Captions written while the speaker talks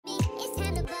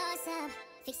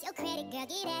Fix your credit, girl,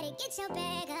 get at it, get your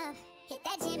bag up. Hit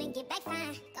that gym and get back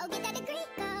fine. Go get that degree,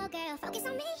 go girl, focus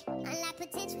on me. Unlock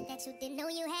potential that you didn't know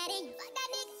you had in you. Fuck that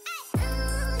nigga, ay.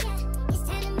 Oh yeah, it's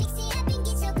time to mix it up and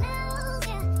get your glow,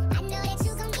 girl. I know that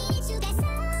you gon' get it, you got so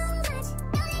much.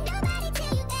 Don't let nobody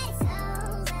tell you that it's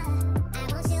over. I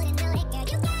want you to know that, girl,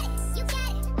 you got it, you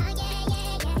got it. Oh yeah,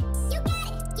 yeah, yeah, you got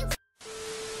it, you.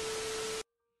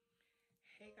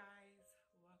 Hey guys,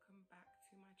 welcome back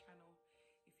to my channel.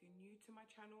 If you're new to my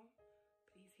channel,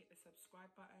 please hit the subscribe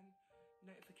button,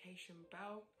 notification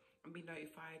bell, and be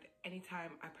notified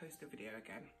anytime I post a video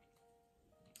again.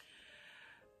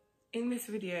 In this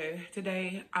video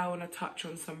today, I want to touch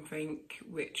on something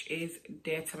which is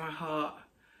dear to my heart,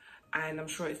 and I'm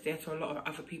sure it's dear to a lot of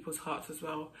other people's hearts as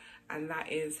well, and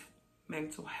that is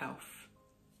mental health.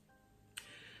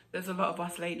 There's a lot of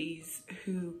us ladies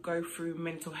who go through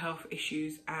mental health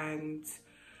issues and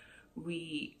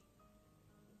we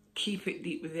keep it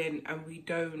deep within, and we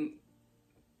don't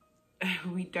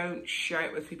share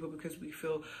it with people because we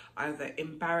feel either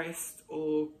embarrassed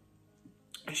or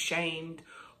ashamed,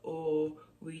 or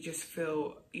we just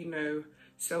feel, you know,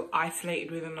 so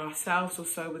isolated within ourselves, or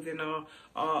so within our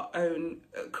own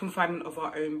confinement of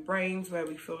our own brains, where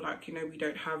we feel like, you know, we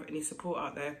don't have any support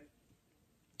out there.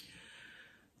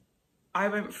 I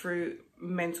went through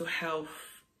mental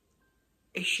health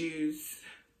issues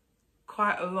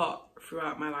quite a lot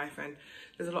throughout my life, and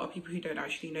there's a lot of people who don't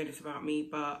actually know this about me,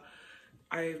 but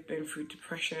I've been through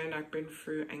depression, I've been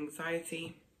through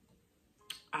anxiety,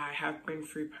 I have been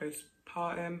through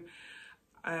postpartum.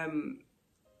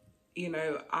 You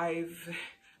know, I've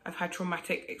had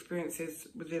traumatic experiences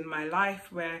within my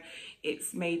life where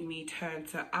it's made me turn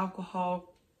to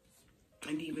alcohol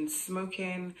and even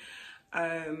smoking.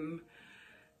 And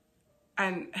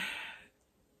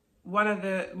one of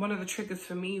the triggers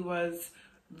for me was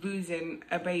losing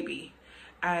a baby,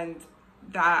 and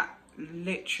that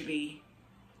literally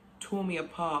tore me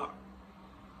apart.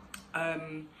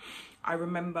 I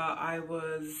remember I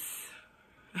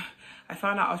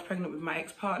found out I was pregnant with my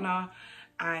ex-partner,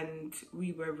 and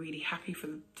we were really happy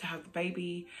to have the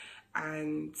baby.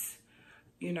 And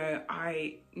you know,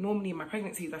 normally in my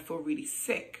pregnancies I feel really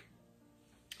sick,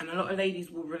 and a lot of ladies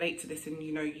will relate to this, and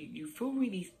you know, you feel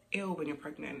really ill when you're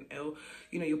pregnant,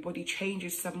 you know, your body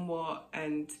changes somewhat.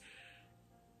 And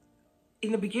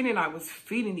in the beginning I was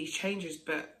feeling these changes,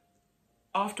 but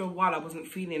after a while I wasn't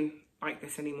feeling like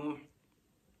this anymore,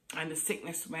 and the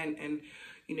sickness went, and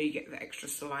you know, you get the extra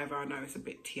saliva. I know it's a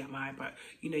bit TMI, but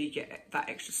you know, you get that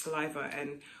extra saliva,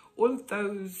 and all of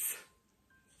those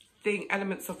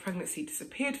elements of pregnancy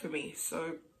disappeared for me.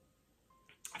 So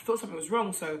I thought something was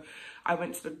wrong, so I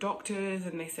went to the doctors,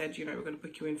 and they said, you know, we're going to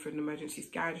book you in for an emergency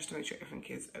scan just to make sure everything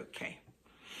is okay.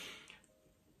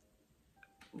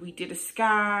 We did a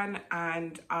scan,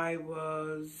 and I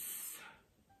was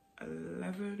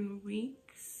 11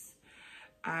 weeks,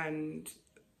 and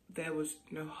there was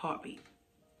no heartbeat.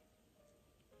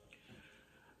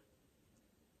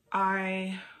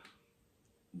 I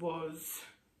was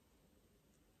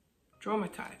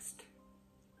traumatized.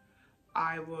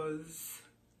 I was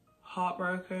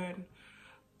heartbroken.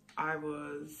 I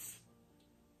was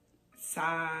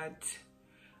sad.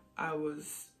 I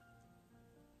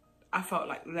felt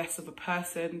like less of a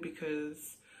person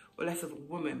or less of a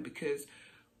woman, because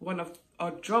one of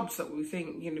our jobs that we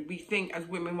think as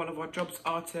women, one of our jobs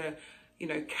are to, you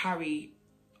know, carry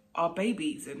our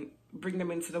babies and bring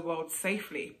them into the world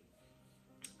safely.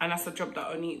 And that's a job that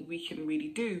only we can really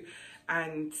do.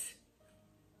 And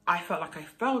I felt like I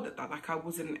failed at that, like I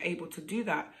wasn't able to do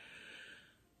that.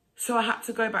 So I had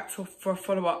to go back for a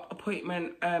follow-up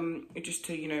appointment, just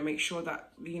to, you know, make sure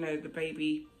that, you know, the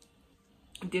baby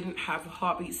didn't have a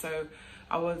heartbeat. So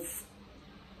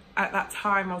at that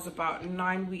time I was about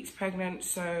 9 weeks pregnant.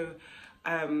 So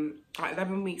at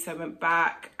 11 weeks I went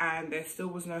back, and there still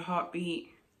was no heartbeat.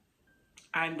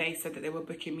 And they said that they were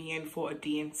booking me in for a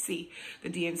D&C. The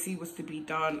D&C was to be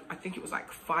done, I think it was like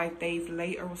 5 days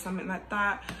later or something like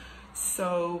that.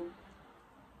 So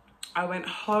I went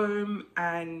home,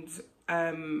 and,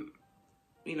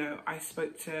 you know, I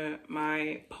spoke to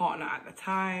my partner at the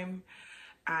time,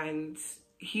 and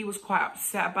he was quite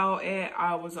upset about it.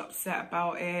 I was upset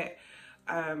about it.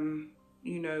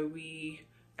 You know,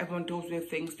 everyone deals with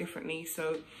things differently.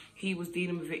 So he was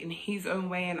dealing with it in his own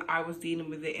way, and I was dealing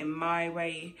with it in my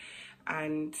way.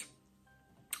 And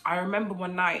I remember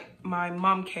one night my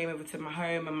mum came over to my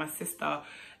home, and my sister,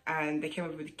 and they came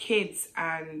over with the kids,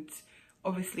 and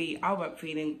obviously I wasn't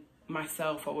feeling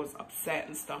myself. I was upset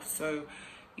and stuff. So,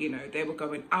 you know, they were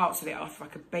going out, so they asked if I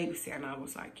could babysit, and I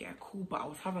was like, yeah, cool. But I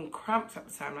was having cramps at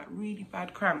the time, like really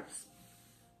bad cramps.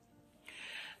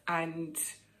 And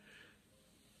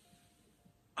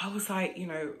I was like, you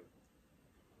know,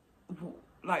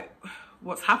 like,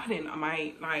 what's happening? Am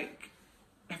I like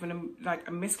having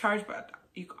a miscarriage? But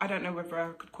I don't know whether I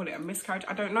could call it a miscarriage.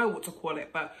 I don't know what to call it,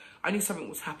 but I knew something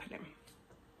was happening.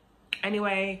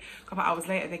 Anyway, a couple of hours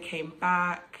later, they came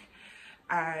back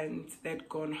and they'd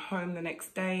gone home the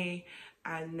next day.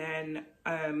 And then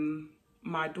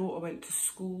my daughter went to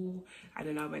school, and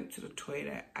then I went to the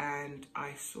toilet and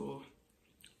I saw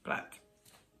blood.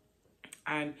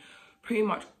 And pretty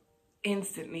much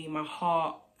instantly my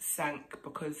heart sank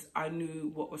because I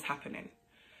knew what was happening.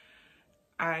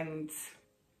 And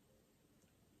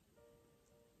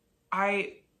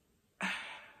I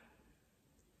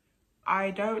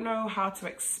don't know how to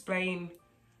explain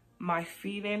my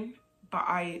feeling, but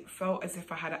I felt as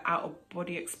if I had an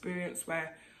out-of-body experience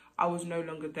where I was no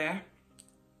longer there.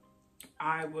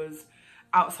 I was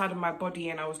outside of my body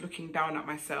and I was looking down at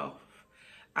myself.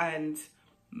 And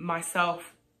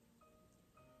myself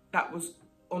that was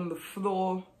on the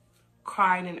floor,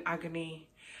 crying in agony.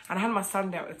 And I had my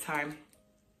son there at the time.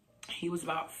 He was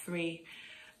about 3,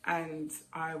 and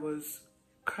I was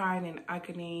crying in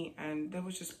agony, and there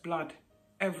was just blood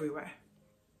everywhere,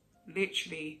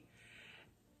 literally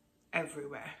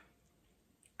everywhere.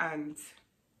 And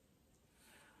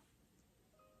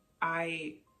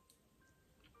I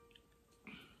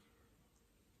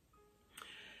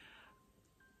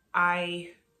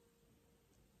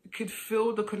could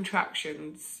feel the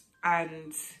contractions,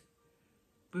 and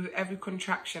with every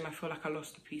contraction I feel like I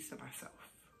lost a piece of myself,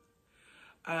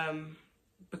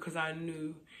 because I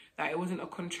knew that it wasn't a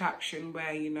contraction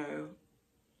where, you know,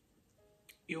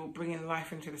 you're bringing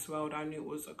life into this world. I knew it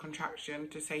was a contraction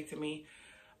to say to me,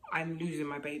 I'm losing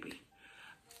my baby.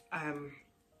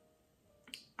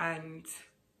 And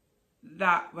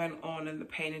that went on, and the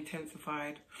pain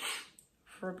intensified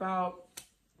for about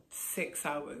 6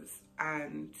 hours.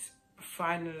 And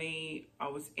finally I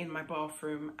was in my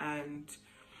bathroom, and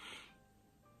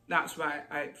that's where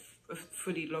I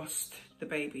fully lost the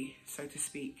baby, so to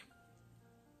speak.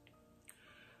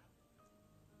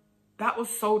 That was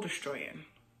soul destroying.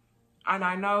 And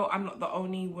I know I'm not the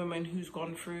only woman who's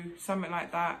gone through something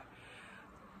like that.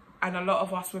 And a lot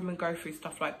of us women go through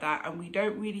stuff like that, and we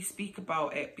don't really speak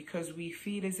about it because we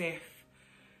feel as if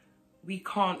we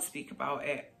can't speak about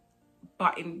it,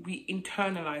 but we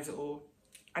internalize it all.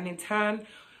 And in turn,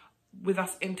 with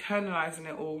us internalizing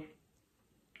it all,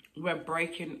 we're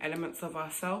breaking elements of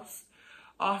ourselves.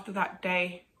 After that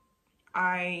day,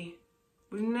 I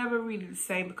was never really the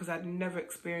same because I'd never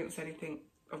experienced anything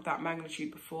of that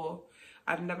magnitude before.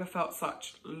 I've never felt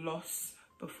such loss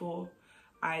before.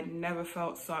 I'd never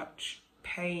felt such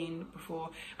pain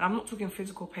before. And I'm not talking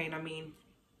physical pain, I mean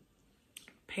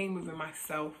pain within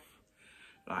myself.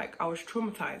 Like, I was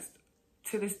traumatized.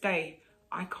 To this day,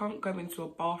 I can't go into a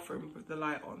bathroom with the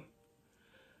light on,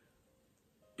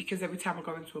 because every time I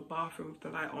go into a bathroom with the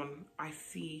light on, I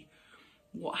see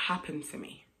what happened to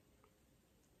me.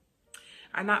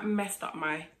 And that messed up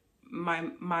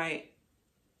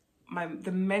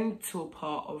the mental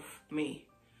part of me.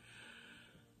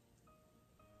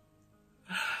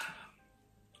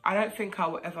 I don't think I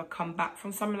will ever come back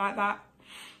from something like that.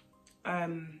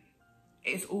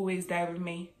 It's always there with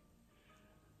me.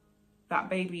 That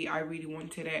baby, I really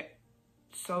wanted it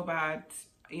so bad.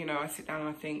 You know, I sit down and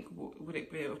I think, would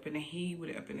it have been a he? Would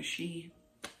it have been a she?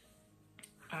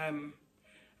 And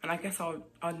I guess I'll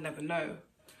never know.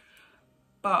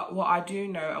 But what I do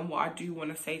know, and what I do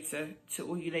want to say to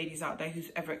all you ladies out there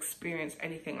who's ever experienced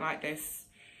anything like this,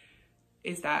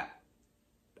 is that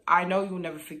I know you'll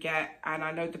never forget, and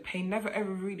I know the pain never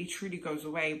ever really truly goes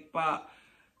away, but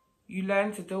you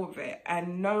learn to deal with it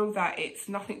and know that it's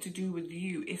nothing to do with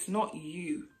you. It's not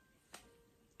you.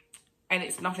 And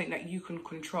it's nothing that you can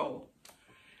control.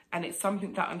 And it's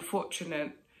something that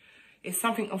unfortunate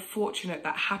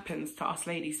that happens to us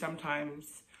ladies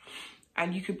sometimes.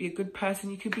 And you could be a good person,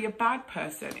 you could be a bad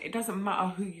person. It doesn't matter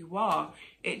who you are.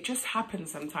 It just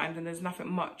happens sometimes, and there's nothing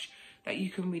much that you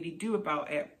can really do about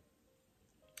it.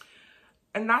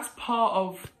 And that's part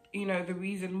of, you know, the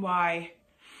reason why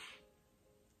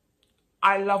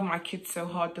I love my kids so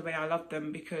hard the way I love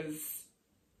them, because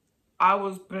I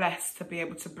was blessed to be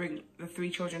able to bring the 3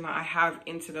 children that I have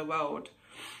into the world.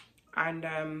 And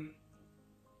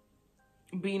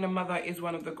being a mother is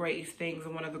one of the greatest things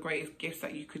and one of the greatest gifts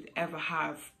that you could ever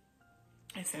have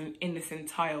in this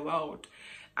entire world.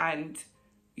 And,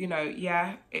 you know,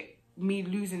 yeah, me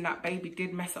losing that baby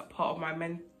did mess up part of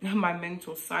my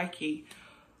mental psyche.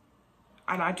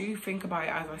 And I do think about it,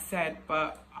 as I said,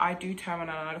 but I do turn around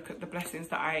and I look at the blessings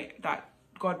that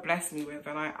God blessed me with,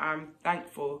 and I'm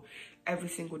thankful every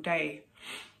single day.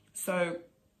 So,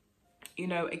 you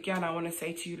know, again, I want to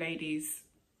say to you ladies,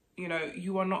 you know,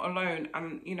 you are not alone.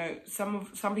 And, you know,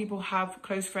 some people have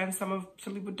close friends, some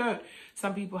people don't.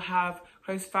 Some people have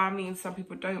close family and some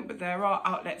people don't. But there are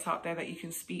outlets out there that you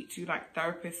can speak to, like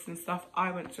therapists and stuff.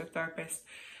 I went to a therapist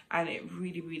and it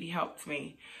really, really helped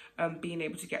me. Being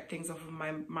able to get things off of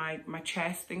my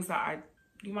chest, things that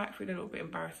you might feel a little bit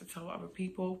embarrassed to tell other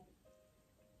people.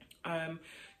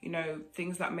 You know,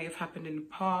 things that may have happened in the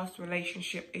past,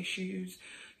 relationship issues,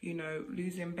 you know,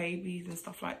 losing babies and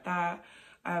stuff like that.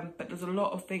 But there's a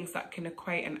lot of things that can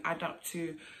equate and add up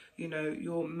to, you know,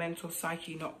 your mental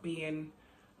psyche not being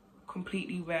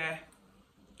completely where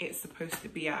it's supposed to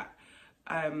be at.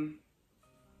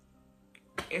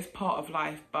 It's part of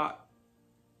life, but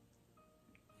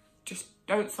just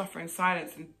don't suffer in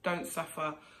silence and don't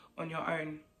suffer on your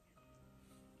own.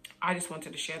 I just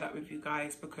wanted to share that with you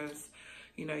guys because,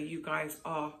 you know, you guys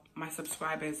are my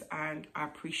subscribers and I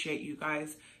appreciate you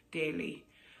guys dearly.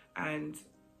 And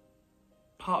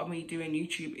part of me doing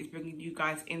YouTube is bringing you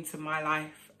guys into my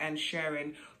life and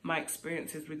sharing my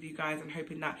experiences with you guys and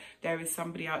hoping that there is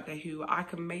somebody out there who I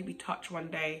can maybe touch one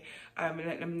day and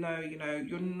let them know, you know,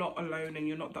 you're not alone and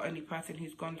you're not the only person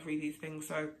who's gone through these things.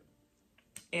 So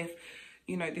if,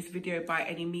 you know, this video by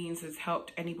any means has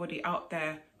helped anybody out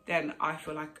there, then I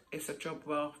feel like it's a job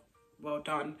well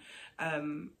done.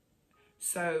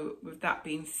 So with that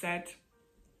being said,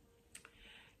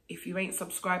 if you ain't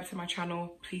subscribed to my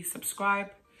channel, please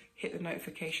subscribe, hit the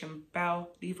notification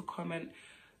bell, leave a comment,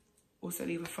 also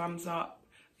leave a thumbs up.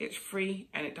 It's free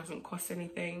and it doesn't cost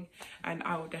anything, and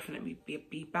I will definitely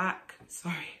be back.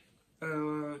 Sorry.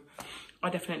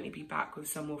 I'll definitely be back with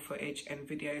some more footage and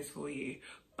videos for you.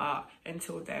 But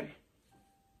until then,